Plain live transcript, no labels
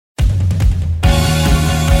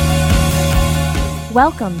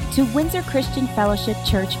Welcome to Windsor Christian Fellowship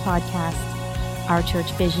Church Podcast. Our church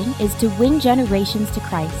vision is to win generations to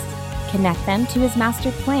Christ, connect them to His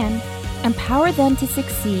master plan, empower them to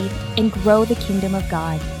succeed, and grow the kingdom of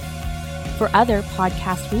God. For other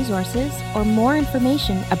podcast resources or more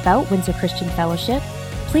information about Windsor Christian Fellowship,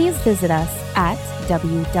 please visit us at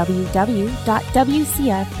www.wcf.ca.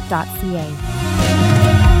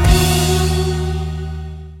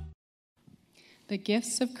 The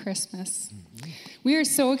gifts of Christmas. We are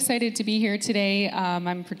so excited to be here today.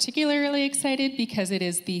 I'm particularly excited because it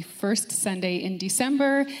is the first Sunday in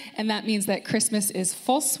December, and that means that Christmas is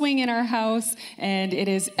full swing in our house, and it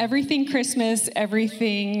is everything Christmas,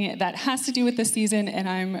 everything that has to do with the season, and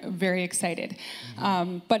I'm very excited.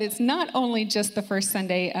 But it's not only just the first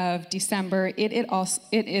Sunday of December, it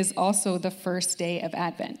is also the first day of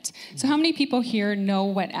Advent. So how many people here know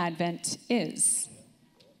what Advent is?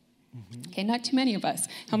 Okay, not too many of us.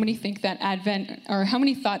 How many think that Advent, or how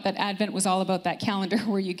many thought that Advent was all about that calendar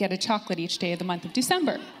where you get a chocolate each day of the month of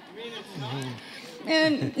December?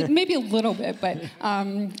 And maybe a little bit, but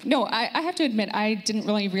no, I have to admit, I didn't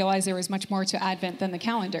really realize there was much more to Advent than the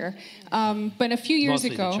calendar. But a few years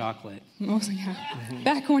ago... Mostly the chocolate. Mostly, yeah.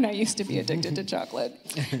 Back when I used to be addicted to chocolate.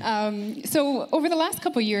 So over the last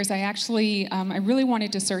couple of years, I really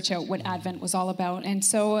wanted to search out what Advent was all about. And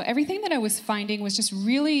so everything that I was finding was just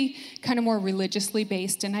really kind of more religiously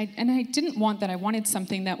based. And I didn't want that. I wanted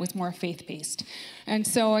something that was more faith-based. And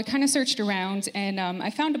so I kind of searched around, and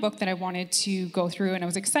I found a book that I wanted to go through, and I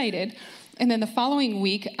was excited. And then the following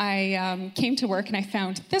week, I came to work, and I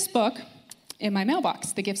found this book in my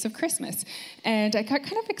mailbox, The Gifts of Christmas. And I got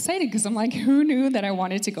kind of excited because I'm like, who knew that I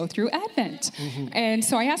wanted to go through Advent? And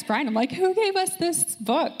so I asked Brian, I'm like, who gave us this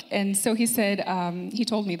book? And so he said, he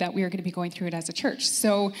told me that we were going to be going through it as a church.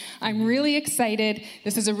 So I'm really excited.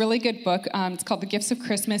 This is a really good book. It's called The Gifts of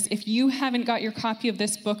Christmas. If you haven't got your copy of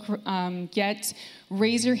this book yet,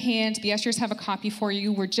 raise your hand. The ushers have a copy for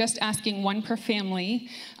you. We're just asking one per family,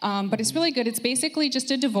 but it's really good. It's basically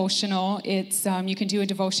just a devotional. It's you can do a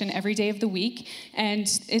devotion every day of the week, and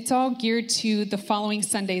it's all geared to the following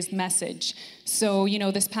Sunday's message. So,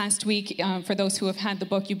 this past week, for those who have had the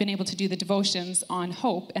book, you've been able to do the devotions on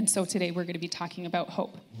hope, and so today we're going to be talking about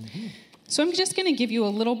hope. So I'm just going to give you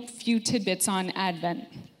a few tidbits on Advent.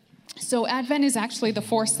 So Advent is actually the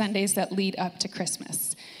 4 Sundays that lead up to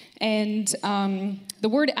Christmas. And the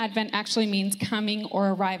word Advent actually means coming or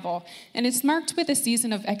arrival. And it's marked with a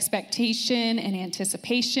season of expectation and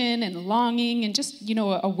anticipation and longing and just,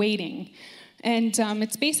 a waiting. And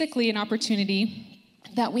it's basically an opportunity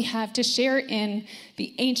that we have to share in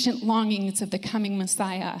the ancient longings of the coming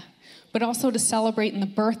Messiah, but also to celebrate in the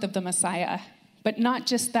birth of the Messiah. But not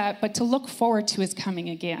just that, but to look forward to his coming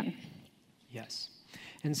again. Yes.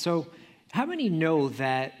 And so, how many know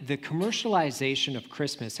that the commercialization of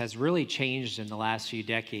Christmas has really changed in the last few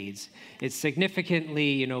decades? It's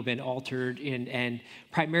significantly, been altered, and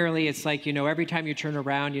primarily it's like, every time you turn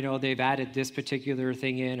around, they've added this particular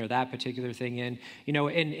thing in or that particular thing in.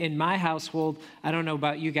 In my household, I don't know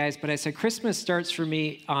about you guys, but I said Christmas starts for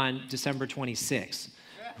me on December 26th,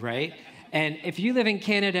 right? And if you live in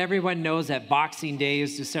Canada, everyone knows that Boxing Day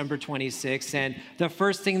is December 26th. And the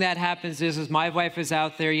first thing that happens is my wife is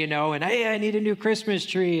out there, and hey, I need a new Christmas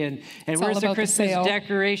tree. And where's the Christmas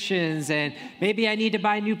decorations? And maybe I need to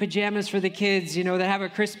buy new pajamas for the kids, that have a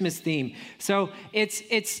Christmas theme. So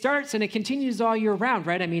it starts and it continues all year round,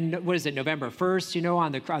 right? I mean, what is it, November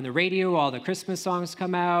 1st, on the radio, all the Christmas songs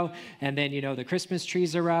come out. And then, the Christmas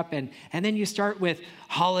trees are up. And then you start with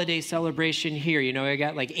holiday celebration here. I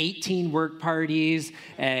got like 18 work parties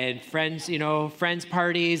and friends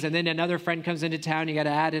parties, and then another friend comes into town, you got to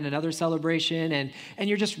add in another celebration, and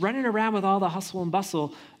you're just running around with all the hustle and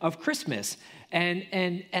bustle of Christmas. And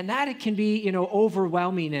that it can be,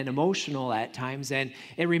 overwhelming and emotional at times. And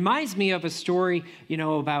it reminds me of a story,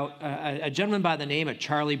 about a gentleman by the name of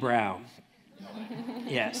Charlie Brown.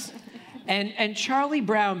 Yes. And Charlie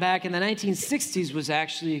Brown back in the 1960s was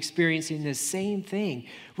actually experiencing this same thing,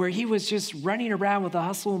 where he was just running around with the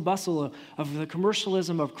hustle and bustle of the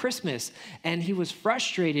commercialism of Christmas, and he was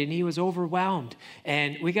frustrated and he was overwhelmed.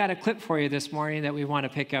 And we got a clip for you this morning that we want to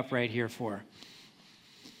pick up right here for.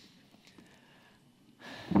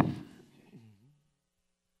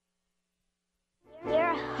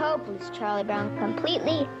 You're hopeless, Charlie Brown,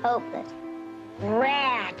 completely hopeless.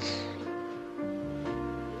 Rats!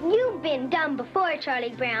 You've been dumb before,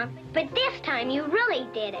 Charlie Brown, but this time you really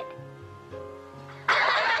did it.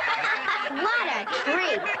 What a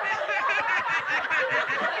treat.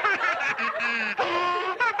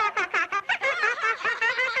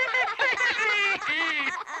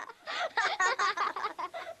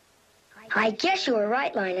 I guess you were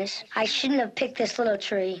right, Linus. I shouldn't have picked this little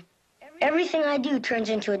tree. Everything I do turns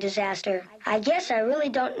into a disaster. I guess I really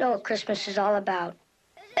don't know what Christmas is all about.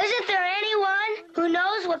 Isn't there anyone who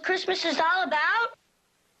knows what Christmas is all about?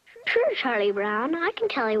 Sure, Charlie Brown. I can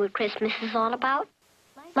tell you what Christmas is all about.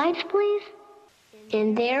 Lights, please.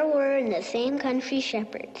 And there were in the same country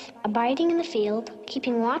shepherds, abiding in the field,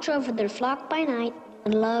 keeping watch over their flock by night.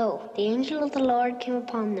 And lo, the angel of the Lord came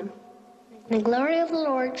upon them. And the glory of the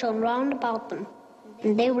Lord shone round about them.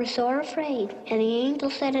 And they were sore afraid. And the angel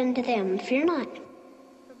said unto them, Fear not.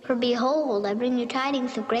 For behold, I bring you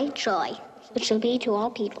tidings of great joy, which shall be to all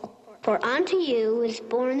people. For unto you is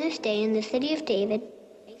born this day in the city of David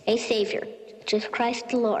a Savior, which is Christ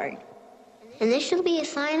the Lord. And this shall be a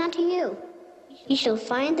sign unto you. Ye shall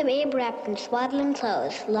find the babe wrapped in swaddling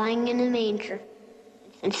clothes, lying in a manger.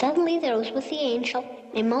 And suddenly there was with the angel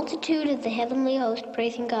a multitude of the heavenly host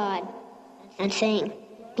praising God, and saying,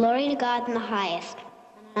 Glory to God in the highest,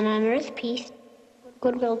 and on earth peace,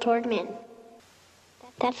 goodwill toward men.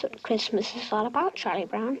 That's what Christmas is all about, Charlie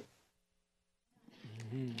Brown.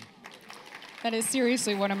 That is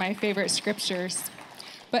seriously one of my favorite scriptures.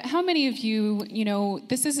 But how many of you,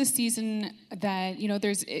 this is a season that,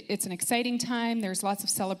 it's an exciting time. There's lots of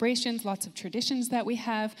celebrations, lots of traditions that we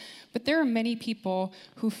have. But there are many people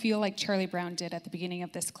who feel like Charlie Brown did at the beginning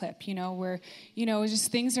of this clip, where, just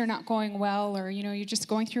things are not going well, or, you're just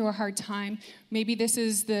going through a hard time. Maybe this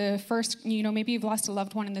is the first, maybe you've lost a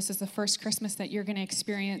loved one and this is the first Christmas that you're going to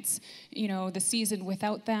experience, the season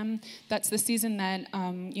without them. That's the season that,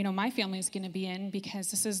 my family is going to be in,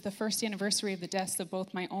 because this is the first anniversary of the deaths of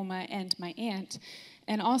both my Oma and my aunt.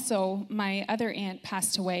 And also, my other aunt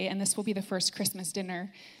passed away, and this will be the first Christmas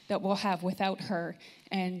dinner that we'll have without her.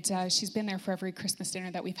 And she's been there for every Christmas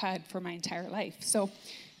dinner that we've had for my entire life. So,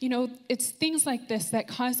 it's things like this that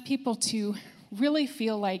cause people to really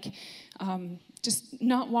feel like just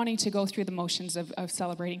not wanting to go through the motions of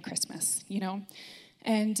celebrating Christmas,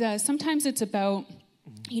 And sometimes it's about,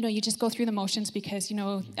 you just go through the motions because,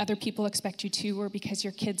 other people expect you to, or because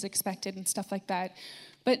your kids expect it and stuff like that.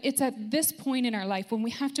 But it's at this point in our life when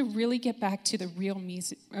we have to really get back to the real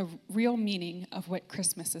meaning of what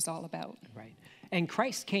Christmas is all about. Right. And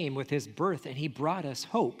Christ came with his birth, and he brought us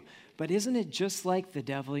hope. But isn't it just like the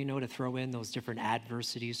devil, to throw in those different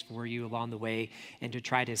adversities for you along the way and to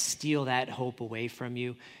try to steal that hope away from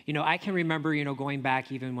you? I can remember, going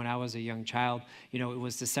back even when I was a young child, it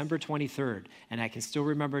was December 23rd, and I can still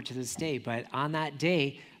remember it to this day. But on that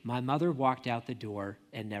day, my mother walked out the door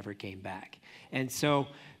and never came back. And so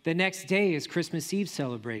the next day is Christmas Eve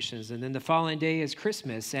celebrations, and then the following day is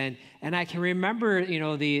Christmas. And I can remember,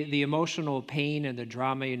 the emotional pain and the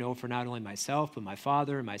drama, for not only myself, but my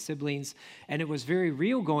father and my siblings. And it was very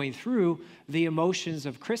real going through the emotions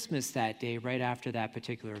of Christmas that day right after that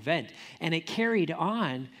particular event. And it carried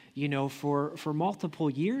on, for multiple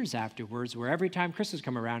years afterwards, where every time Christmas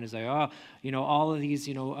come around, it's like, all of these,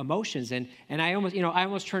 emotions. And I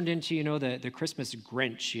almost turned into, the Christmas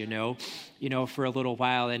Grinch, for a little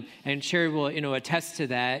while. And Sherry will, attest to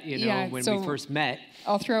that, when we first met.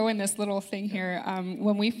 I'll throw in this little thing here.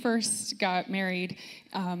 When we first got married,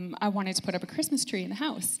 I wanted to put up a Christmas tree in the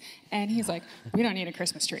house. And he's like, we don't need a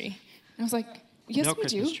Christmas tree. And I was like, yes, we do. No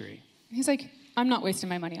Christmas tree. He's like, I'm not wasting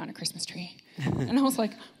my money on a Christmas tree. And I was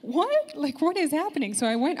like, what? Like, what is happening? So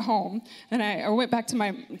I went home, and I went back to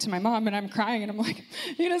my mom, and I'm crying, and I'm like,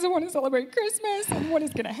 he doesn't want to celebrate Christmas, and what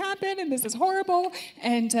is going to happen, and this is horrible.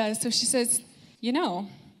 And so she says,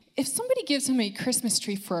 if somebody gives him a Christmas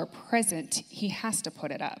tree for a present, he has to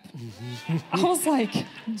put it up. Mm-hmm. I was like,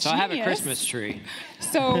 genius. So I have a Christmas tree.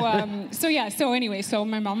 So anyway, me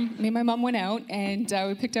and my mom went out, and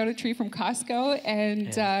we picked out a tree from Costco,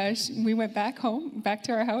 and we went back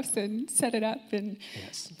to our house, and set it up, and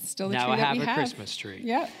still the now tree that we have. Now I have a Christmas tree.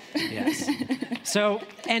 Yeah. Yes.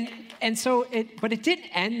 But it didn't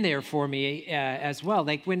end there for me as well.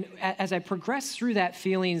 Like as I progressed through that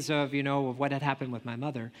feelings of, of what had happened with my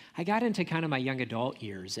mother, I got into kind of my young adult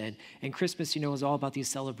years, and Christmas, was all about these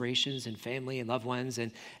celebrations and family and loved ones,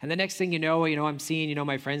 and the next thing I'm seeing,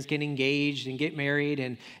 my friends get engaged and get married,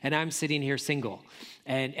 and I'm sitting here single.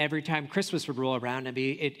 And every time Christmas would roll around,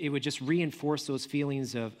 it would just reinforce those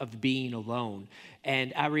feelings of being alone.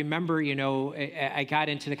 And I remember, I got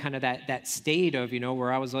into the kind of that state of,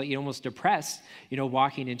 where I was almost depressed,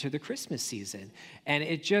 walking into the Christmas season. And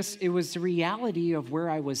it was the reality of where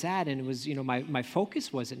I was at. And it was, my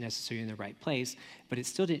focus wasn't necessarily in the right place, but it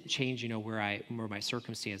still didn't change, where my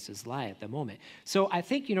circumstances lie at the moment. So I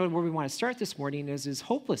think, where we want to start this morning is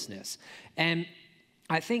hopelessness. And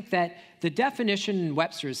I think that the definition in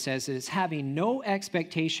Webster's says it is having no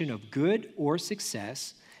expectation of good or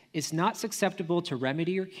success It's not susceptible to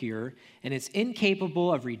remedy or cure, and it's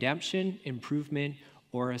incapable of redemption, improvement,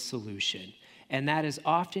 or a solution. And that is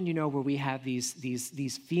often, where we have these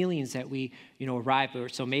feelings that we, arrive. Or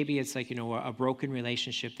so maybe it's like, a broken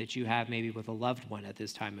relationship that you have maybe with a loved one at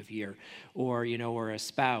this time of year, or, or a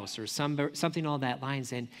spouse, or something along that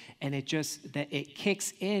lines. And it just, that it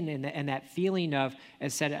kicks in, and that feeling of,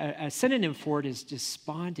 as said, a synonym for it is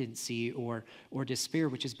despondency or despair,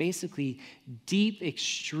 which is basically deep,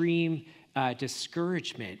 extreme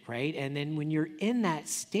discouragement, right? And then when you're in that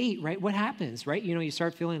state, right, what happens, right? You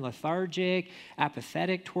start feeling lethargic,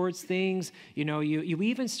 apathetic towards things. You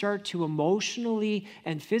even start to emotionally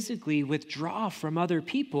and physically withdraw from other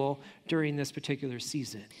people during this particular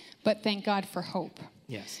season. But thank God for hope.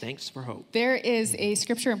 Yes, thanks for hope. There is a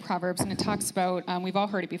scripture in Proverbs, and it talks about, we've all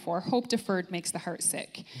heard it before, hope deferred makes the heart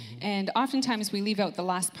sick. Mm-hmm. And oftentimes we leave out the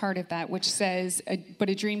last part of that, which says, but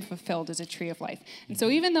a dream fulfilled is a tree of life. And so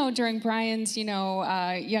even though during Brian's,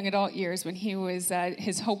 young adult years, when he was,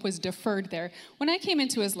 his hope was deferred there, when I came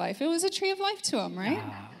into his life, it was a tree of life to him, right?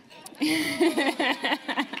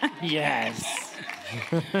 Yes.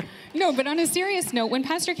 No, but on a serious note, when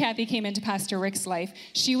Pastor Kathy came into Pastor Rick's life,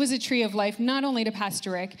 she was a tree of life not only to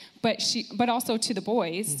Pastor Rick, but also to the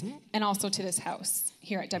boys, mm-hmm. and also to this house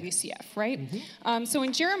here at WCF, right? Mm-hmm. So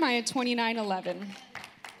in Jeremiah 29:11,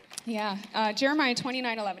 Jeremiah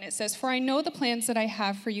 29:11, it says, "For I know the plans that I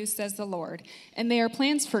have for you, says the Lord, and they are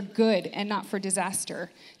plans for good and not for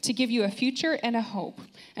disaster, to give you a future and a hope."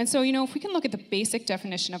 And so, if we can look at the basic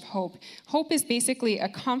definition of hope, hope is basically a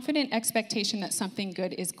confident expectation that something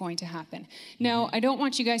good is going to happen. Now, I don't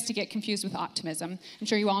want you guys to get confused with optimism. I'm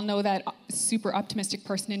sure you all know that super optimistic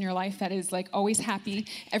person in your life that is like always happy,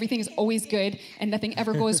 everything is always good, and nothing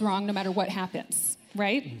ever goes wrong no matter what happens.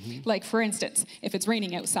 Right? Mm-hmm. Like, for instance, if it's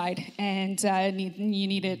raining outside and you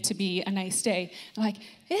need it to be a nice day, like,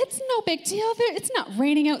 it's no big deal. It's not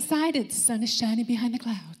raining outside. The sun is shining behind the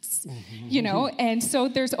clouds, mm-hmm. And so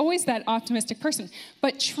there's always that optimistic person.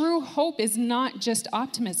 But true hope is not just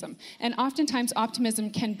optimism. And oftentimes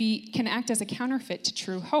optimism can act as a counterfeit to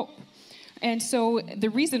true hope. And so the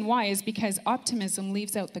reason why is because optimism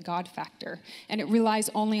leaves out the God factor, and it relies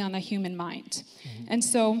only on the human mind. Mm-hmm. And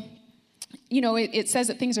so it says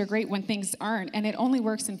that things are great when things aren't, and it only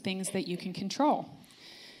works in things that you can control.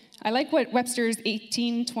 I like what Webster's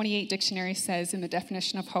 1828 dictionary says in the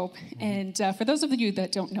definition of hope. And for those of you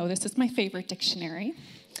that don't know, this is my favorite dictionary.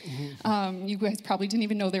 You guys probably didn't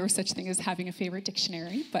even know there was such thing as having a favorite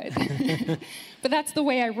dictionary, but but that's the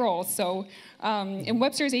way I roll. So in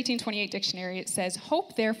Webster's 1828 dictionary, it says,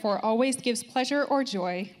 "Hope, therefore, always gives pleasure or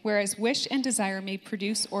joy, whereas wish and desire may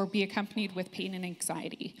produce or be accompanied with pain and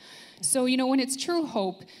anxiety." So, when it's true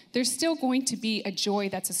hope, there's still going to be a joy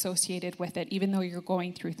that's associated with it, even though you're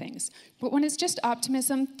going through things. But when it's just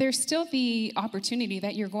optimism, there's still the opportunity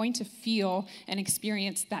that you're going to feel and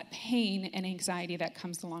experience that pain and anxiety that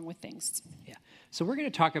comes along with things. Yeah. So we're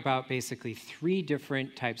going to talk about basically 3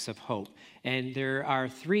 different types of hope. And there are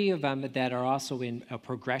 3 of them that are also in a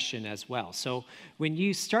progression as well. So when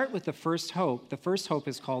you start with the first hope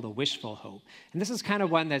is called a wishful hope. And this is kind of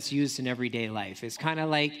one that's used in everyday life. It's kind of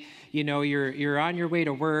like, you're on your way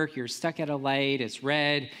to work, you're stuck at a light, it's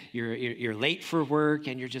red, you're late for work,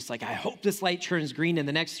 and you're just like, I hope this light turns green in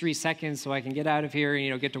the next 3 seconds so I can get out of here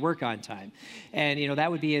and, get to work on time. And, that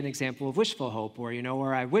would be an example of wishful hope,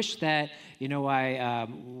 or I wish that, I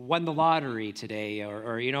won the lottery today,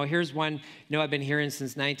 or here's one, I've been hearing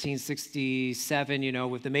since 1967,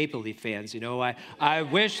 with the Maple Leaf fans, I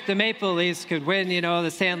wish the Maple Leafs could win, the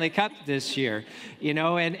Stanley Cup this year,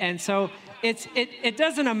 and so it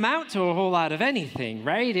doesn't amount to a whole lot of anything,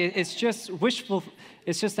 right? It's just wishful.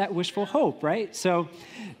 It's just that wishful hope, right? So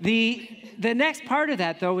the next part of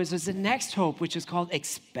that, though, is the next hope, which is called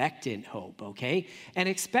expectant hope, okay? And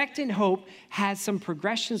expectant hope has some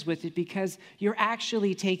progressions with it because you're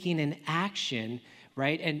actually taking an action,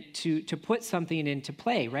 right, and to put something into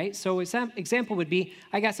play, right? So an example would be,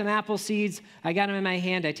 I got some apple seeds, I got them in my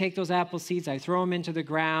hand, I take those apple seeds, I throw them into the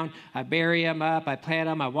ground, I bury them up, I plant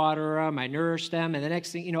them, I water them, I nourish them, and the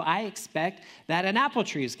next thing, I expect that an apple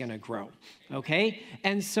tree is going to grow, okay?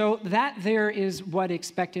 And so that there is what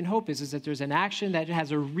expectant hope is that there's an action that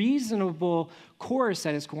has a reasonable course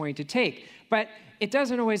that it's going to take. But it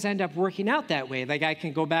doesn't always end up working out that way. Like I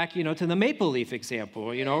can go back, to the Maple Leaf example,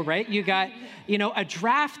 right? You got, a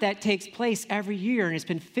draft that takes place every year, and it's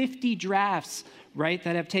been 50 drafts, right,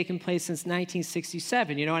 that have taken place since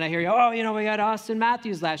 1967, and I hear you, we got Austin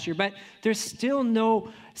Matthews last year, but there's still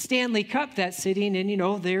no Stanley Cup that's sitting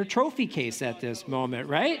in, their trophy case at this moment,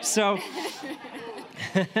 right? So...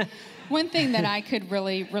 One thing that I could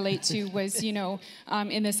really relate to was,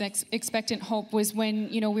 in this expectant hope was when,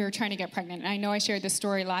 we were trying to get pregnant. And I know I shared this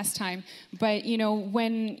story last time, but,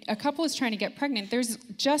 when a couple is trying to get pregnant, there's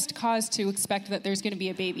just cause to expect that there's going to be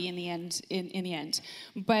a baby in the end.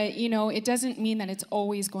 But, it doesn't mean that it's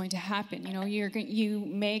always going to happen. You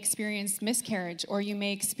may experience miscarriage, or you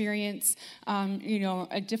may experience,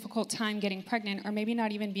 a difficult time getting pregnant, or maybe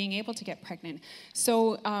not even being able to get pregnant.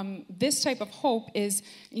 So this type of hope is,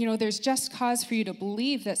 there's just cause for you to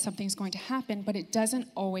believe that something's going to happen, but it doesn't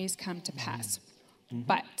always come to pass. Mm-hmm.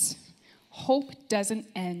 But hope doesn't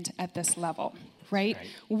end at this level. Right?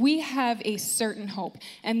 We have a certain hope.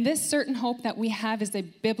 And this certain hope that we have is a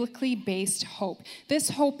biblically based hope. This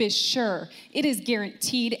hope is sure. It is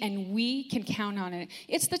guaranteed, and we can count on it.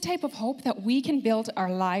 It's the type of hope that we can build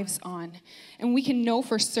our lives on. And we can know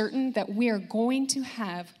for certain that we are going to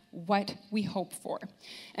have what we hope for.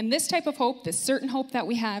 And this type of hope, this certain hope that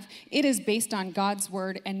we have, it is based on God's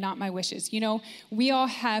word and not my wishes. We all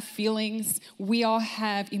have feelings, we all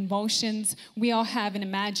have emotions, we all have an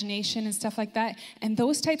imagination and stuff like that. And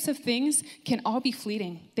those types of things can all be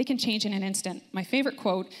fleeting. They can change in an instant. My favorite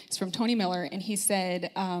quote is from Tony Miller, and he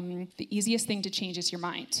said, the easiest thing to change is your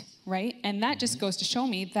mind, right? And that just goes to show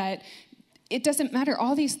me that it doesn't matter.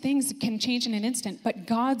 All these things can change in an instant, but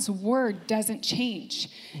God's word doesn't change.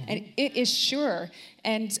 Mm-hmm. And it is sure.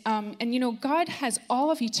 And God has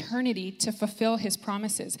all of eternity to fulfill his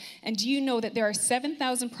promises. And do you know that there are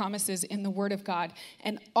 7,000 promises in the word of God,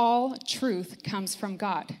 and all truth comes from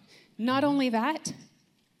God? Not only that,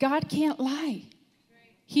 God can't lie.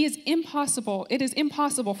 It is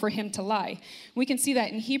impossible for him to lie. We can see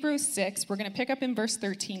that in Hebrews 6. We're going to pick up in verse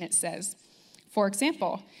 13. It says, for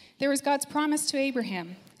example, there was God's promise to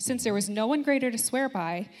Abraham. Since there was no one greater to swear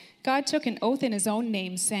by, God took an oath in his own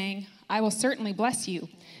name, saying, I will certainly bless you,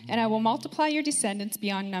 and I will multiply your descendants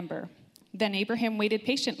beyond number. Then Abraham waited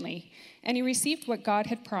patiently, and he received what God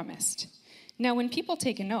had promised. Now, when people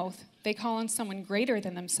take an oath, they call on someone greater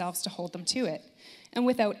than themselves to hold them to it. And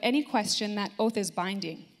without any question, that oath is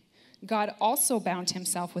binding. God also bound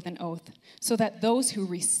himself with an oath, so that those who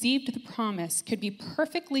received the promise could be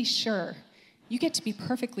perfectly sure. You get to be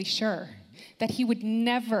perfectly sure that he would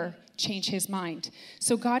never change his mind.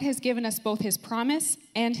 So God has given us both his promise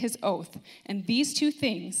and his oath. And these two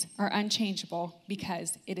things are unchangeable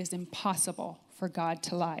because it is impossible for God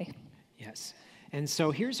to lie. Yes. And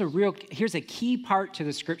so here's a key part to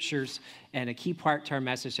the scriptures and a key part to our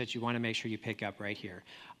message that you want to make sure you pick up right here.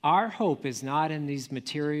 Our hope is not in these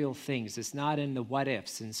material things. It's not in the what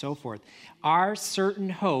ifs and so forth. Our certain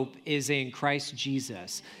hope is in Christ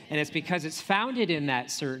Jesus. And it's because it's founded in that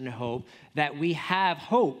certain hope that we have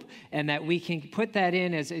hope, and that we can put that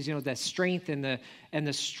in as the strength and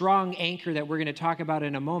the strong anchor that we're going to talk about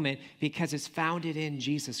in a moment, because it's founded in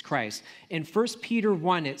Jesus Christ. In 1 Peter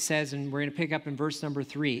 1, it says, and we're going to pick up in verse number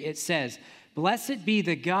 3, it says, Blessed be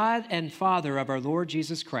the God and Father of our Lord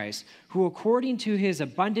Jesus Christ, who according to his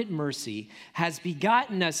abundant mercy has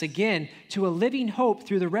begotten us again to a living hope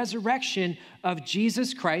through the resurrection of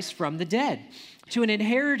Jesus Christ from the dead, to an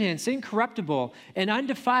inheritance incorruptible and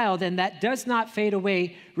undefiled, and that does not fade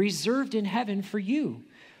away, reserved in heaven for you,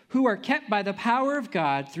 who are kept by the power of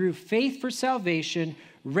God through faith for salvation,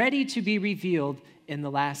 ready to be revealed in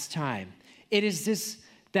the last time. It is this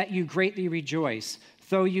that you greatly rejoice,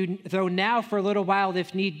 though now for a little while,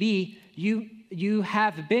 if need be, you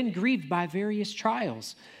have been grieved by various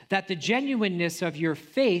trials, that the genuineness of your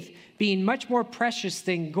faith, being much more precious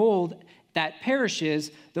than gold that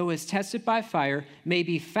perishes, though is tested by fire, may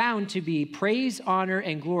be found to be praise, honor,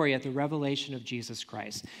 and glory at the revelation of Jesus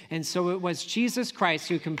Christ. And so it was Jesus Christ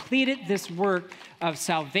who completed this work of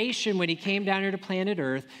salvation when he came down here to planet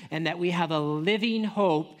Earth, and that we have a living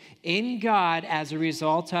hope in God as a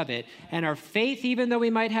result of it. And our faith, even though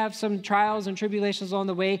we might have some trials and tribulations along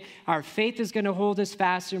the way, our faith is going to hold us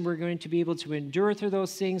fast, and we're going to be able to endure through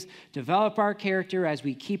those things, develop our character as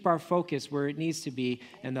we keep our focus where it needs to be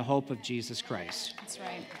in the hope of Jesus Christ. That's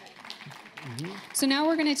right. Mm-hmm. So now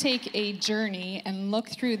we're going to take a journey and look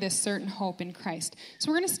through this certain hope in Christ. So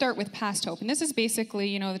we're going to start with past hope. And this is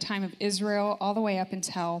basically, the time of Israel all the way up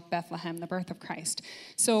until Bethlehem, the birth of Christ.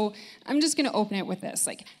 So I'm just going to open it with this.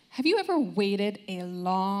 Have you ever waited a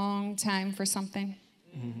long time for something?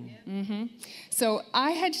 Mm-hmm. Mm-hmm. So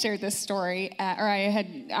I had shared this story, at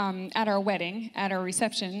our wedding, at our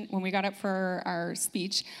reception, when we got up for our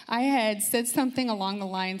speech, I had said something along the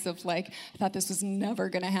lines of I thought this was never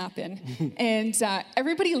going to happen. And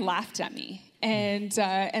everybody laughed at me. And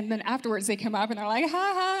then afterwards they come up and they're like,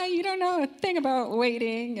 ha ha, you don't know a thing about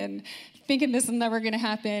waiting, and thinking this is never going to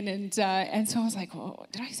happen. And so I was like, well,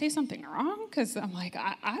 did I say something wrong? Because I'm like,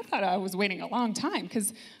 I thought I was waiting a long time,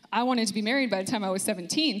 because I wanted to be married by the time I was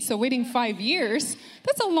 17. So waiting 5 years,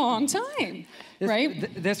 that's a long time,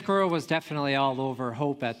 right? This girl was definitely all over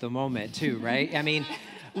hope at the moment too, right? I mean,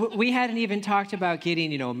 we hadn't even talked about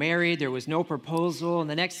getting, married. There was no proposal. And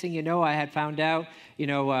the next thing you know, I had found out,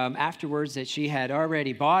 afterwards that she had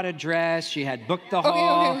already bought a dress. She had booked the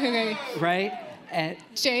hall, Okay. right?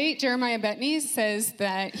 Jeremiah Bettany says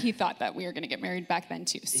that he thought that we were going to get married back then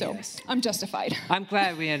too. So yes. I'm justified. I'm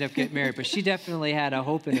glad we ended up getting married, but she definitely had a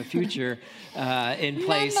hope and a future in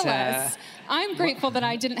place. Nonetheless, I'm grateful that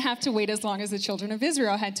I didn't have to wait as long as the children of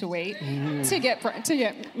Israel had to wait to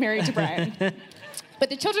get married to Brian. But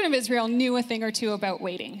the children of Israel knew a thing or two about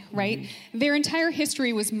waiting, right? Mm-hmm. Their entire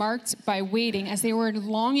history was marked by waiting as they were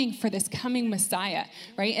longing for this coming Messiah,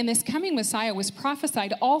 right? And this coming Messiah was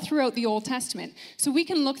prophesied all throughout the Old Testament. So we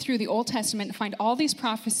can look through the Old Testament and find all these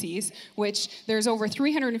prophecies, which there's over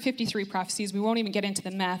 353 prophecies. We won't even get into the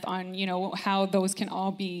math on, how those can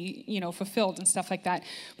all be, fulfilled and stuff like that.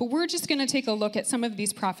 But we're just going to take a look at some of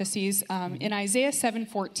these prophecies in Isaiah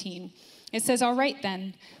 7:14. It says, all right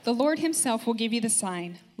then, the Lord himself will give you the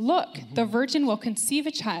sign. Look, the virgin will conceive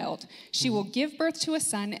a child. She will give birth to a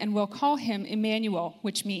son and will call him Emmanuel,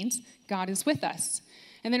 which means God is with us.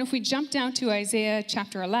 And then if we jump down to Isaiah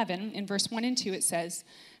chapter 11, in verse 1 and 2, it says,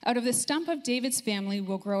 out of the stump of David's family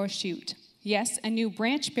will grow a shoot. Yes, a new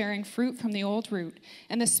branch bearing fruit from the old root.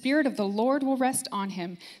 And the Spirit of the Lord will rest on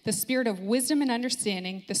him, the Spirit of wisdom and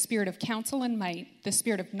understanding, the Spirit of counsel and might, the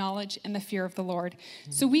Spirit of knowledge and the fear of the Lord.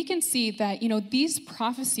 Mm-hmm. So we can see that, these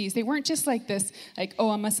prophecies, they weren't just like this, like,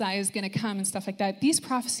 a Messiah is going to come and stuff like that. These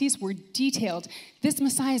prophecies were detailed. This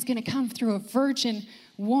Messiah is going to come through a virgin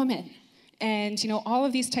woman. And, all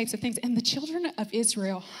of these types of things. And the children of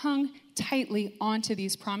Israel hung tightly onto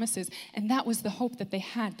these promises. And that was the hope that they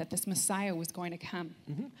had, that this Messiah was going to come.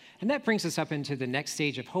 Mm-hmm. And that brings us up into the next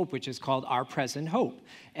stage of hope, which is called our present hope.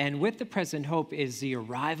 And with the present hope is the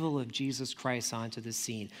arrival of Jesus Christ onto the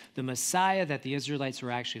scene. The Messiah that the Israelites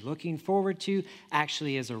were actually looking forward to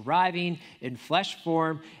actually is arriving in flesh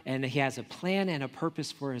form, and he has a plan and a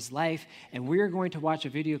purpose for his life. And we're going to watch a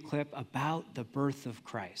video clip about the birth of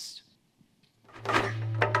Christ.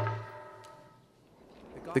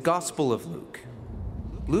 The Gospel of Luke.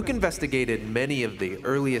 Luke investigated many of the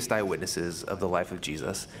earliest eyewitnesses of the life of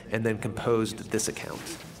Jesus and then composed this account.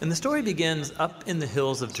 And the story begins up in the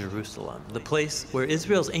hills of Jerusalem, the place where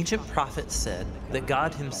Israel's ancient prophets said that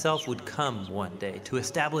God himself would come one day to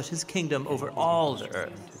establish his kingdom over all the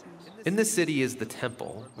earth. In this city is the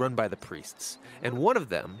temple, run by the priests, and one of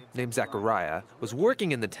them, named Zechariah, was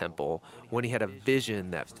working in the temple when he had a vision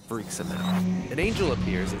that freaks him out. An angel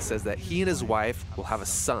appears and says that he and his wife will have a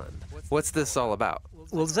son. What's this all about?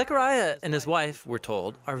 Well, Zechariah and his wife, we're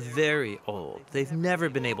told, are very old. They've never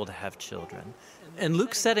been able to have children. And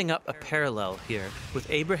Luke's setting up a parallel here with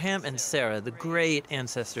Abraham and Sarah, the great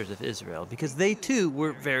ancestors of Israel, because they too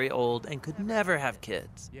were very old and could never have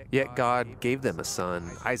kids. Yet God gave them a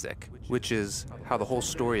son, Isaac, which is how the whole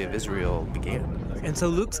story of Israel began. And so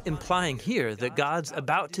Luke's implying here that God's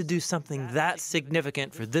about to do something that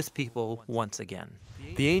significant for this people once again.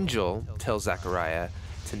 The angel tells Zechariah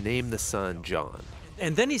to name the son John.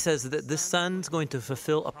 And then he says that this son's going to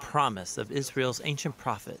fulfill a promise of Israel's ancient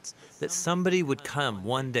prophets, that somebody would come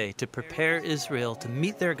one day to prepare Israel to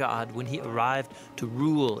meet their God when he arrived to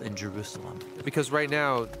rule in Jerusalem. Because right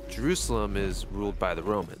now, Jerusalem is ruled by the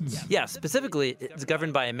Romans. Yeah, specifically, it's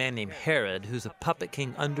governed by a man named Herod, who's a puppet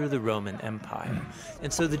king under the Roman Empire.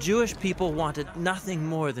 And so the Jewish people wanted nothing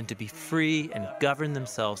more than to be free and govern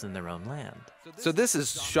themselves in their own land. So this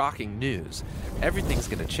is shocking news. Everything's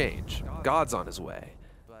going to change. God's on his way.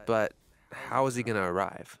 But how is he going to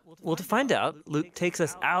arrive? Well, to find out, Luke takes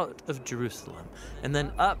us out of Jerusalem and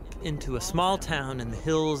then up into a small town in the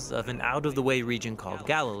hills of an out-of-the-way region called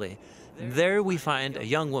Galilee. And there we find a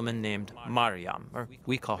young woman named Maryam, or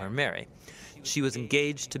we call her Mary. She was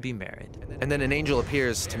engaged to be married. And then an angel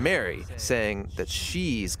appears to Mary, saying that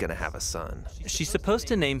she's going to have a son. She's supposed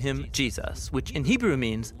to name him Jesus, which in Hebrew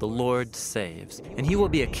means the Lord saves. And he will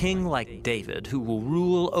be a king like David, who will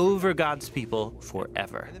rule over God's people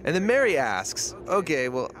forever. And then Mary asks, okay,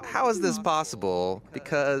 well, how is this possible?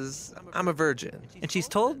 Because I'm a virgin. And she's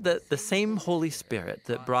told that the same Holy Spirit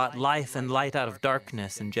that brought life and light out of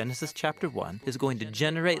darkness in Genesis chapter 1 is going to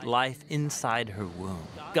generate life inside her womb.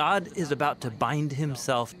 God is about to bind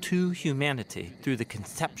himself to humanity through the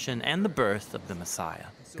conception and the birth of the Messiah.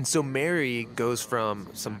 And so Mary goes from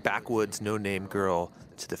some backwoods, no-name girl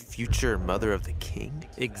to the future mother of the king?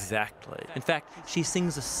 Exactly. In fact, she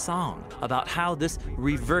sings a song about how this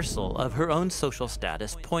reversal of her own social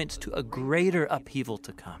status points to a greater upheaval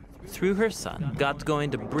to come. Through her son, God's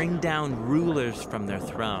going to bring down rulers from their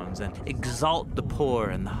thrones and exalt the poor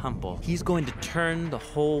and the humble. He's going to turn the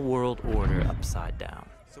whole world order upside down.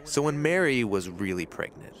 So when Mary was really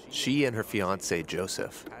pregnant, she and her fiancé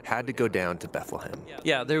Joseph had to go down to Bethlehem.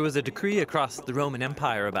 Yeah, there was a decree across the Roman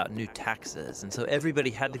Empire about new taxes, and so everybody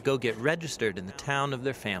had to go get registered in the town of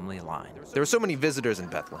their family line. There were so many visitors in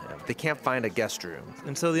Bethlehem, they can't find a guest room.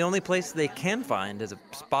 And so the only place they can find is a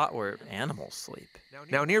spot where animals sleep.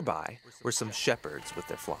 Now nearby were some shepherds with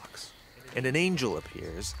their flocks. And an angel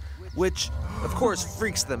appears, which, of course,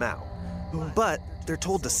 freaks them out. But they're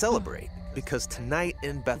told to celebrate, because tonight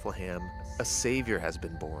in Bethlehem, a Savior has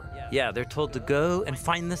been born. Yeah, they're told to go and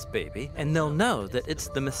find this baby, and they'll know that it's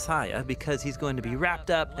the Messiah because he's going to be wrapped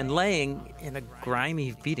up and laying in a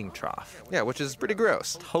grimy feeding trough. Yeah, which is pretty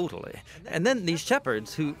gross. Totally. And then these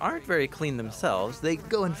shepherds, who aren't very clean themselves, they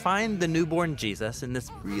go and find the newborn Jesus in this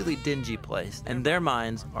really dingy place, and their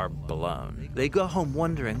minds are blown. They go home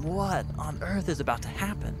wondering what on earth is about to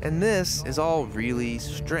happen. And this is all really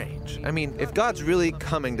strange. I mean, if God's really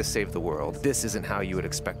coming to save the world, this isn't how you would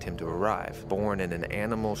expect him to arrive. Born in an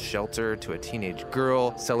animal shelter to a teenage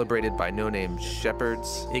girl, celebrated by no-name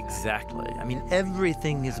shepherds. Exactly. I mean,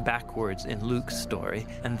 everything is backwards in Luke's story,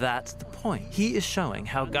 and that's the point. He is showing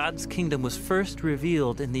how God's kingdom was first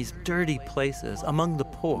revealed in these dirty places among the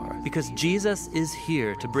poor, because Jesus is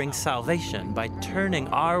here to bring salvation by turning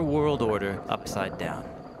our world order upside down.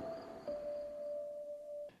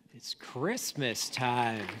 It's Christmas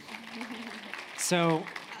time. So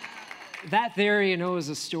that there, is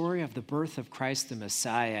a story of the birth of Christ the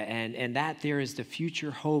Messiah, and that there is the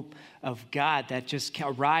future hope of God that just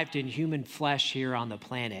arrived in human flesh here on the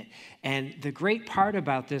planet. And the great part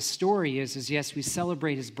about this story is yes, we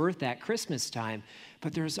celebrate his birth at Christmas time,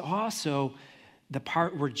 but there's also the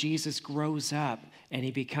part where Jesus grows up and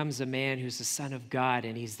he becomes a man who's the Son of God,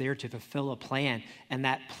 and he's there to fulfill a plan. And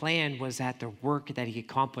that plan was at the work that he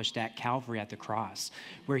accomplished at Calvary at the cross,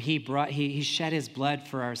 where he shed his blood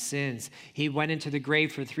for our sins. He went into the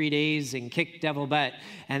grave for 3 days and kicked devil butt.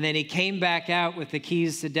 And then he came back out with the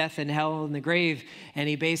keys to death and hell and the grave. And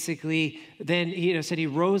he basically then, said he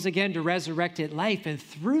rose again to resurrected life. And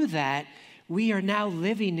through that, we are now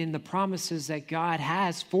living in the promises that God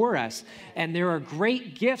has for us. And there are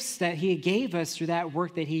great gifts that he gave us through that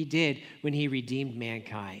work that he did when he redeemed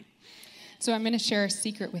mankind. So I'm going to share a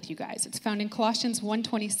secret with you guys. It's found in Colossians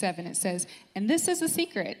 1:27. It says, "And this is the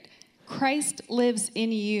secret. Christ lives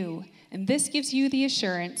in you, and this gives you the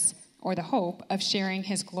assurance or the hope of sharing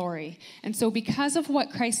his glory." And so because of what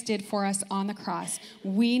Christ did for us on the cross,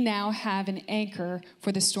 we now have an anchor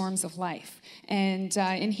for the storms of life. And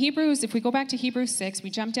in Hebrews, if we go back to Hebrews 6, we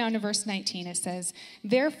jump down to verse 19, it says,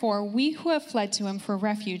 "Therefore, we who have fled to him for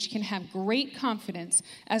refuge can have great confidence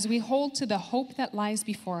as we hold to the hope that lies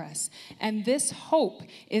before us. And this hope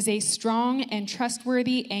is a strong and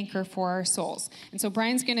trustworthy anchor for our souls." And so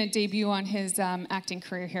Brian's going to debut on his acting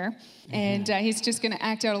career here. And he's just going to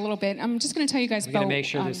act out a little bit. I'm just going to tell you guys about... I'm going to make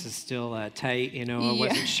sure this is still tight. I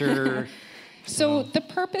wasn't sure. So the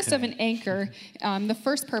purpose of an anchor, the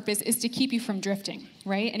first purpose is to keep you from drifting,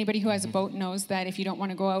 right? Anybody who has a boat knows that if you don't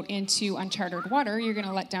want to go out into uncharted water, you're going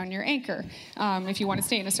to let down your anchor if you want to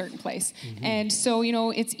stay in a certain place. Mm-hmm. And so,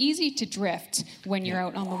 it's easy to drift when you're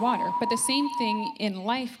out on the water. But the same thing in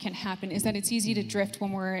life can happen, is that it's easy to drift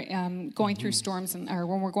when we're going through storms or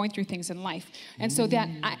when we're going through things in life. And so that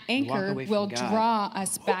anchor will draw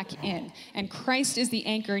us back in. And Christ is the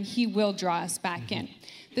anchor, and he will draw us back in.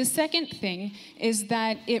 The second thing is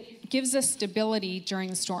that it gives us stability during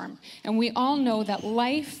the storm. And we all know that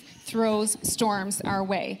life throws storms our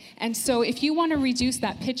way. And so if you want to reduce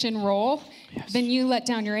that pitch and roll, then you let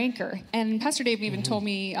down your anchor. And Pastor Dave even told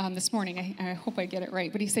me this morning, I hope I get it right,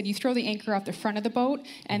 but he said you throw the anchor off the front of the boat,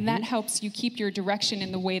 and that helps you keep your direction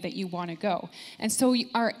in the way that you want to go. And so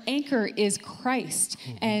our anchor is Christ,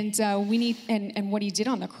 and we need and what he did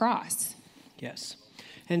on the cross. Yes.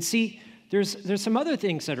 And see, There's some other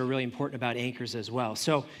things that are really important about anchors as well.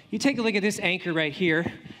 So you take a look at this anchor right here,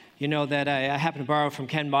 that I happened to borrow from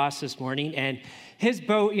Ken Moss this morning. And his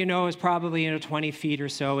boat, is probably, 20 feet or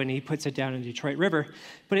so, and he puts it down in the Detroit River.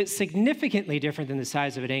 But it's significantly different than the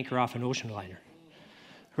size of an anchor off an ocean liner,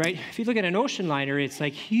 right? If you look at an ocean liner, it's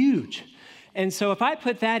like huge. And so if I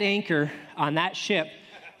put that anchor on that ship,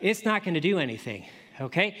 it's not going to do anything,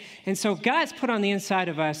 okay? And so God's put on the inside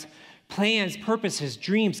of us plans, purposes,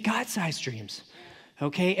 dreams, God-sized dreams,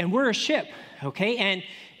 okay? And we're a ship, okay? And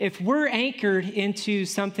if we're anchored into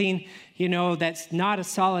something, that's not a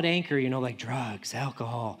solid anchor, like drugs,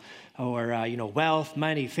 alcohol, or, wealth,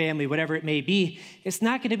 money, family, whatever it may be, it's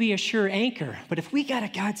not going to be a sure anchor. But if we got a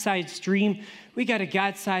God-sized dream, we got a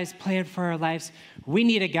God-sized plan for our lives, we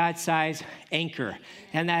need a God-sized anchor.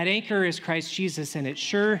 And that anchor is Christ Jesus, and it's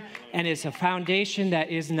sure, and it's a foundation that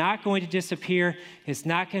is not going to disappear. It's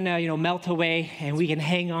not going to, melt away, and we can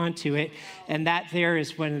hang on to it. And that there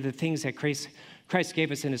is one of the things that Christ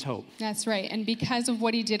gave us in his hope. That's right. And because of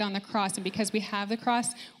what he did on the cross, and because we have the cross,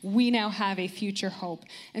 we now have a future hope.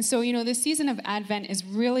 And so, this season of Advent is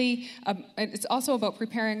really, it's also about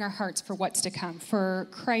preparing our hearts for what's to come, for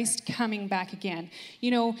Christ coming back again.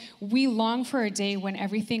 We long for a day when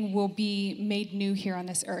everything will be made new here on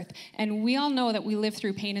this earth. And we all know that we live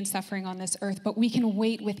through pain and suffering on this earth, but we can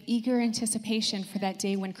wait with eager anticipation for that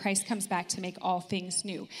day when Christ comes back to make all things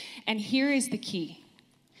new. And here is the key.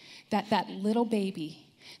 That little baby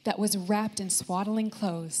that was wrapped in swaddling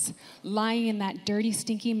clothes, lying in that dirty,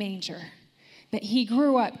 stinky manger, that he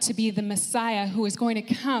grew up to be the Messiah who is going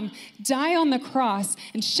to come, die on the cross,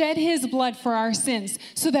 and shed his blood for our sins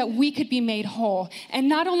so that we could be made whole. And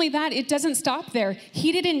not only that, it doesn't stop there.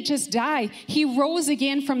 He didn't just die. He rose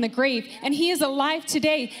again from the grave, and he is alive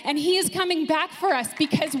today, and he is coming back for us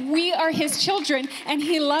because we are his children, and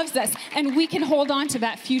he loves us, and we can hold on to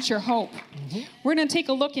that future hope. We're going to take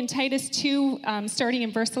a look in Titus 2, starting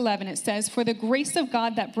in verse 11. It says, "For the grace of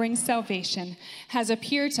God that brings salvation has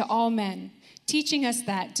appeared to all men, teaching us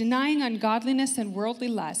that, denying ungodliness and worldly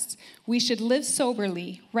lusts, we should live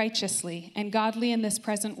soberly, righteously, and godly in this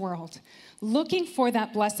present world. Looking for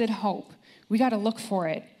that blessed hope," we got to look for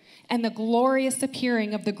it, "and the glorious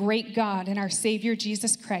appearing of the great God and our Savior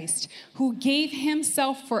Jesus Christ, who gave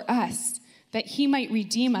himself for us, that he might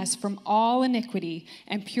redeem us from all iniquity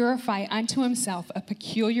and purify unto himself a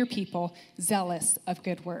peculiar people, zealous of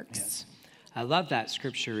good works." Yes. I love that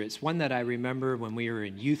scripture. It's one that I remember when we were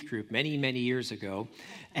in youth group many, many years ago.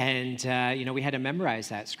 And, we had to memorize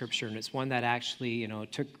that scripture. And it's one that actually,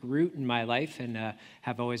 took root in my life, and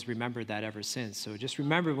have always remembered that ever since. So just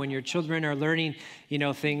remember when your children are learning,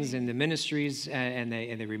 things in the ministries, and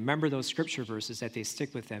they remember those scripture verses, that they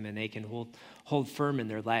stick with them and they can hold firm in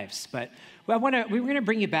their lives. But we're going to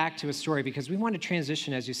bring you back to a story, because we want to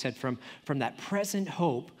transition, as you said, from that present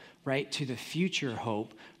hope, right, to the future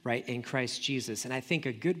hope, right, in Christ Jesus. And I think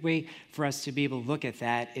a good way for us to be able to look at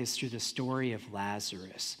that is through the story of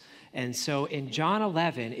Lazarus. And so in John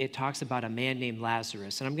 11, it talks about a man named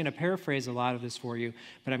Lazarus. And I'm going to paraphrase a lot of this for you,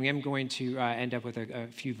 but I'm going to end up with a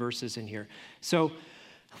few verses in here. So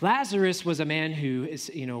Lazarus was a man who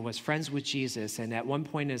was friends with Jesus. And at one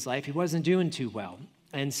point in his life, he wasn't doing too well.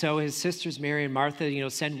 And so his sisters, Mary and Martha,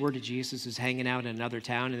 send word to Jesus, who's hanging out in another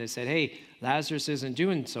town. And they said, "Hey, Lazarus isn't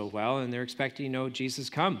doing so well." And they're expecting, Jesus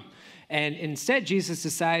come. And instead, Jesus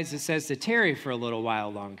decides, it says, to tarry for a little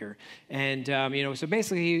while longer. And, so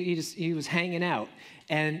basically he was hanging out.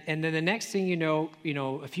 And then the next thing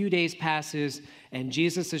a few days passes, and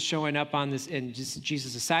Jesus is showing up on this, and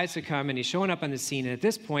Jesus decides to come, and he's showing up on the scene. And at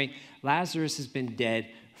this point, Lazarus has been dead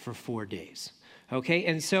for 4 days. Okay,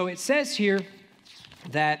 and so it says here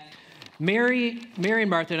that Mary and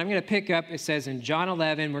Martha, and I'm going to pick up, it says in John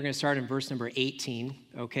 11, we're going to start in verse number 18,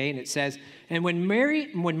 okay? And it says, "And when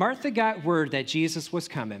Martha got word that Jesus was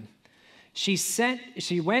coming, she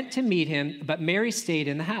went to meet him, but Mary stayed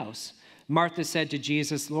in the house. Martha said to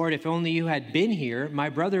Jesus, 'Lord, if only you had been here, my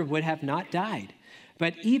brother would have not died.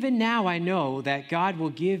 But even now I know that God will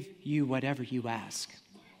give you whatever you ask.'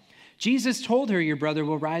 Jesus told her, 'Your brother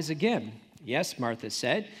will rise again.' 'Yes,' Martha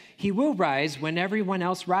said, 'he will rise when everyone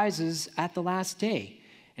else rises at the last day.'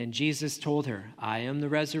 And Jesus told her, 'I am the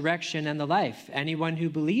resurrection and the life. Anyone who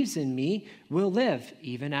believes in me will live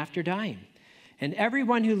even after dying. And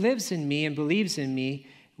everyone who lives in me and believes in me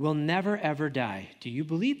will never, ever die. Do you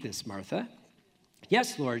believe this, Martha?'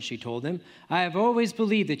 'Yes, Lord,' she told him. 'I have always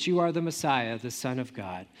believed that you are the Messiah, the Son of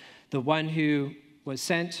God, the one who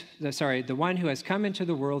has come into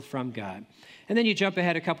the world from God.'" And then you jump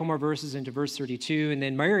ahead a couple more verses into verse 32, and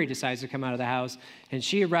then Mary decides to come out of the house, and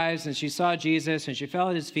she arrives, and she saw Jesus, and she fell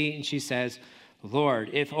at his feet, and she says,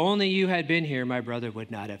 "Lord, if only you had been here, my brother would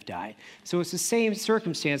not have died." So it's the same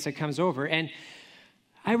circumstance that comes over. And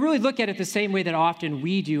I really look at it the same way that often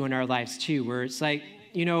we do in our lives too, where it's like,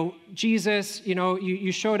 Jesus,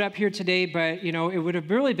 you showed up here today, but, it would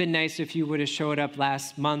have really been nice if you would have showed up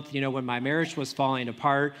last month, when my marriage was falling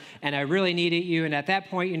apart and I really needed you. And at that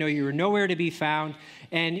point, you were nowhere to be found.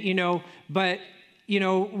 And, but,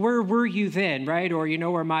 where were you then, right? Or,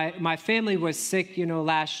 or my family was sick,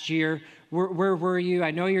 last year, where were you?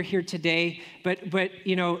 I know you're here today, but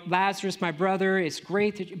Lazarus, my brother, it's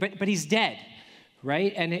great, but he's dead,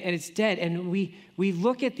 right? And it's dead. And we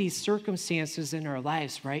look at these circumstances in our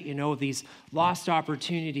lives, right? These lost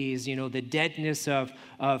opportunities, the deadness of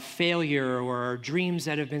failure or our dreams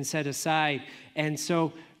that have been set aside. And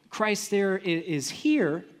so Christ there is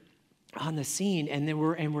here on the scene, and then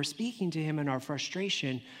we're speaking to him in our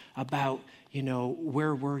frustration about,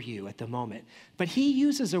 where were you at the moment? But he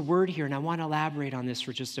uses a word here, and I want to elaborate on this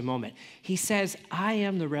for just a moment. He says, I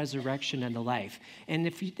am the resurrection and the life.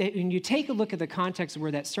 And when you take a look at the context of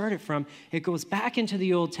where that started from, it goes back into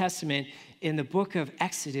the Old Testament in the book of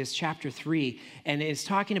Exodus, chapter 3, and it's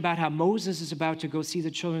talking about how Moses is about to go see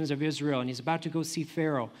the children of Israel, and he's about to go see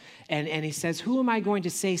Pharaoh. And he says, who am I going to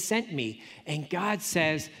say sent me? And God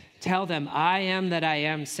says, tell them, I am that I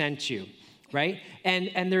am sent you. Right?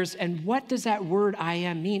 And what does that word I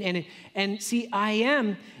am mean? And see, I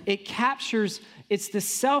am, it captures, it's the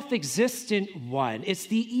self-existent one. It's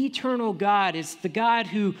the eternal God. It's the God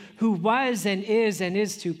who was and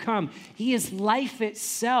is to come. He is life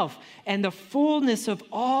itself. And the fullness of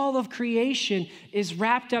all of creation is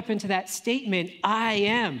wrapped up into that statement, I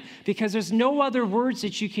am, because there's no other words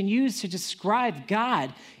that you can use to describe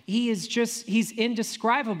God. He's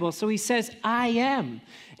indescribable. So he says, I am.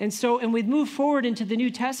 And we move forward into the New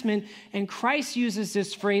Testament, and Christ uses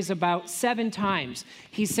this phrase about 7 times.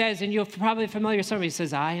 He says, and you're probably familiar with somebody, he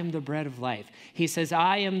says, I am the bread of life. He says,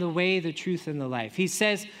 I am the way, the truth, and the life. He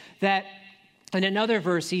says that in another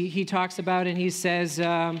verse, he talks about, and he says,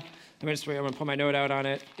 I'm going to pull my note out on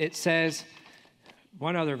it. It says,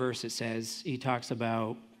 one other verse it says, he talks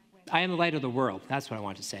about, I am the light of the world. That's what I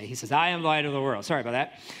want to say. He says, I am the light of the world. Sorry about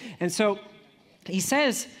that. And so he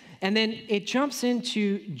says, and then it jumps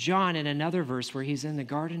into John in another verse where he's in the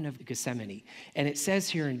Garden of Gethsemane. And it says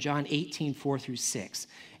here in John 18:4-6,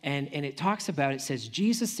 and it talks about, it says,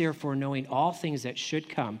 Jesus, therefore, knowing all things that should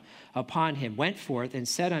come upon him, went forth and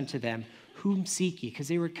said unto them, whom seek ye? Because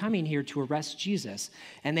they were coming here to arrest Jesus.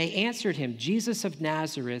 And they answered him, Jesus of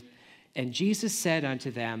Nazareth. And Jesus said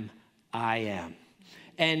unto them, I am.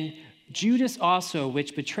 And Judas also,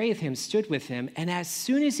 which betrayed him, stood with him. And as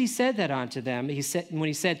soon as he said that unto them, when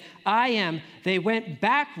he said, I am, they went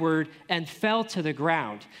backward and fell to the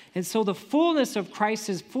ground. And so the fullness of Christ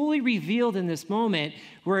is fully revealed in this moment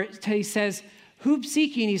where he says, whom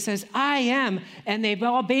seeking? He says, I am. And they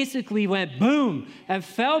all basically went boom and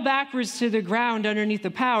fell backwards to the ground underneath the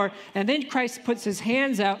power. And then Christ puts his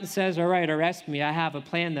hands out and says, all right, arrest me. I have a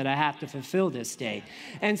plan that I have to fulfill this day.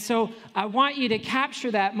 And so I want you to capture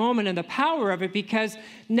that moment and the power of it, because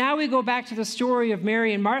now we go back to the story of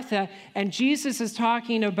Mary and Martha, and Jesus is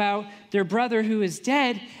talking about their brother who is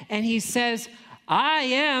dead. And he says, I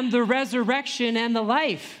am the resurrection and the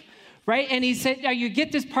life. Right? And he said, now you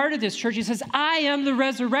get this part of this, church. He says, I am the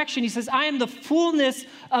resurrection. He says, I am the fullness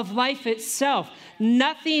of life itself.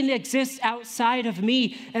 Nothing exists outside of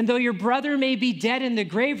me. And though your brother may be dead in the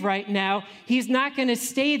grave right now, he's not going to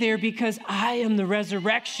stay there, because I am the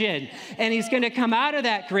resurrection. And he's going to come out of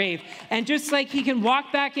that grave. And just like he can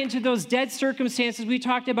walk back into those dead circumstances we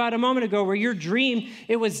talked about a moment ago, where your dream,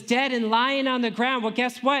 it was dead and lying on the ground. Well,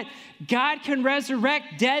 guess what? God can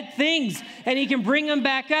resurrect dead things, and he can bring them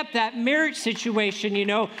back up. That marriage situation,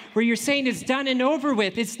 where you're saying it's done and over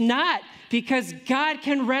with. It's not, because God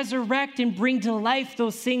can resurrect and bring to life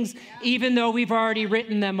those things, even though we've already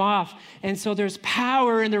written them off. And so there's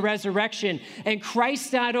power in the resurrection. And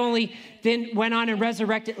Christ not only then went on and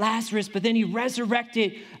resurrected Lazarus, but then he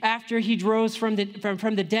resurrected after he rose from the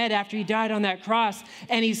dead, after he died on that cross.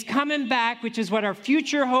 And he's coming back, which is what our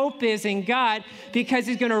future hope is in God, because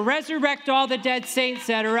he's going to resurrect all the dead saints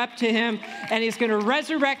that are up to him. And he's going to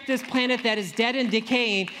resurrect this planet that is dead and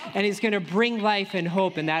decaying. And he's going to bring life and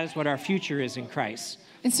hope. And that is what our future is in Christ.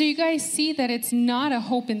 And so you guys see that it's not a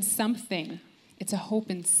hope in something. It's a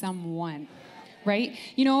hope in someone. Right?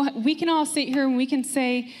 We can all sit here and we can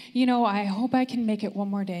say, I hope I can make it one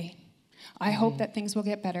more day. I hope that things will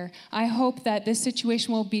get better. I hope that this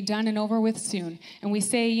situation will be done and over with soon. And we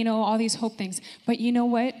say, all these hope things. But you know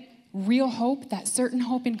what? Real hope, that certain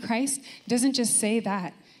hope in Christ, doesn't just say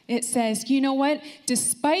that. It says, you know what?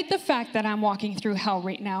 Despite the fact that I'm walking through hell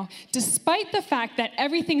right now, despite the fact that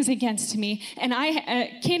everything's against me and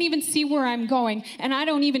I can't even see where I'm going and I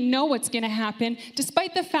don't even know what's going to happen,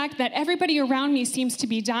 despite the fact that everybody around me seems to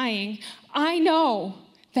be dying, I know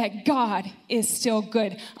that God is still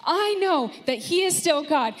good. I know that he is still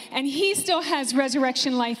God, and he still has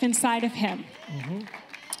resurrection life inside of him. Mm-hmm.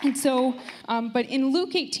 And so, but in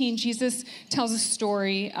Luke 18, Jesus tells a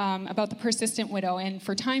story about the persistent widow. And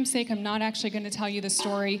for time's sake, I'm not actually going to tell you the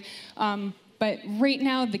story. But right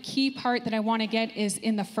now, the key part that I want to get is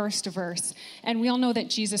in the first verse. And we all know that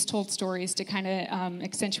Jesus told stories to kind of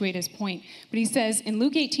accentuate his point. But he says, in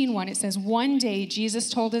Luke 18:1, it says, one day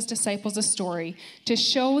Jesus told his disciples a story to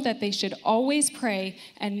show that they should always pray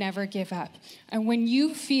and never give up. And when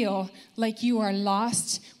you feel like you are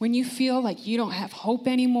lost, when you feel like you don't have hope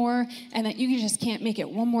anymore, and that you just can't make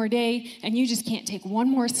it one more day, and you just can't take one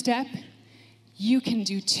more step, you can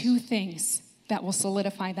do two things that will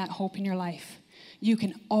solidify that hope in your life. You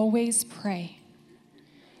can always pray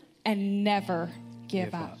and never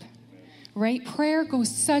give up. Right? Prayer goes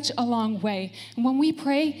such a long way. And when we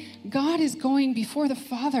pray, God is going before the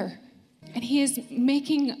Father, and he is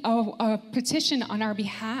making a petition on our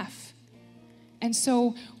behalf. And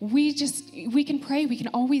so we can pray, we can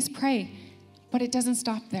always pray, but it doesn't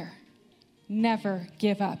stop there. Never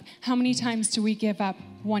give up. How many times do we give up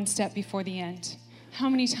one step before the end? How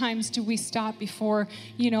many times do we stop before,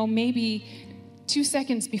 maybe 2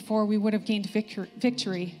 seconds before we would have gained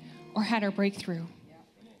victory or had our breakthrough?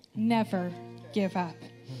 Never give up.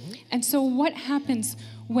 And so what happens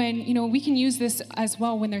when, we can use this as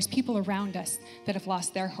well when there's people around us that have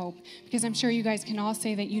lost their hope? Because I'm sure you guys can all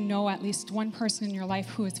say that you know at least one person in your life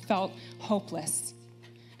who has felt hopeless.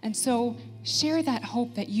 And so share that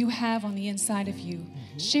hope that you have on the inside of you.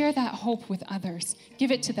 Share that hope with others.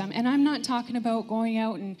 Give it to them. And I'm not talking about going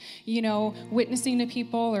out and, witnessing to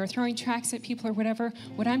people or throwing tracts at people or whatever.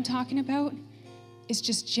 What I'm talking about is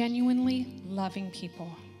just genuinely loving people.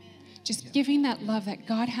 Just giving that love that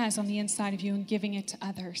God has on the inside of you and giving it to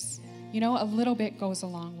others. A little bit goes a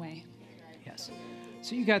long way. Yes.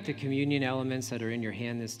 So you got the communion elements that are in your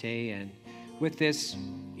hand this day. And with this,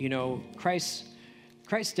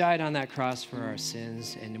 Christ died on that cross for our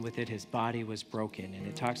sins, and with it, his body was broken. And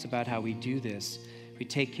it talks about how we do this. We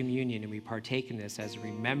take communion and we partake in this as a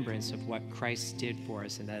remembrance of what Christ did for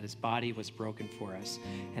us, and that his body was broken for us,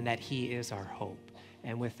 and that he is our hope.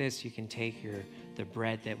 And with this, you can take the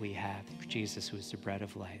bread that we have, Jesus, who is the bread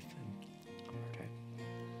of life. Okay.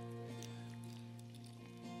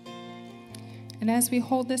 And as we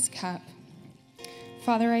hold this cup,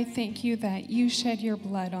 Father, I thank you that you shed your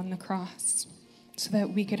blood on the cross so that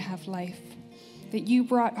we could have life, that you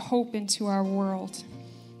brought hope into our world,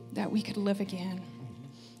 that we could live again.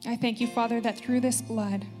 I thank you, Father, that through this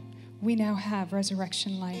blood, we now have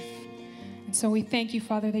resurrection life. And so we thank you,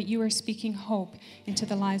 Father, that you are speaking hope into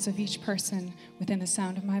the lives of each person within the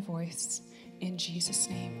sound of my voice. In Jesus'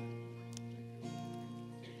 name.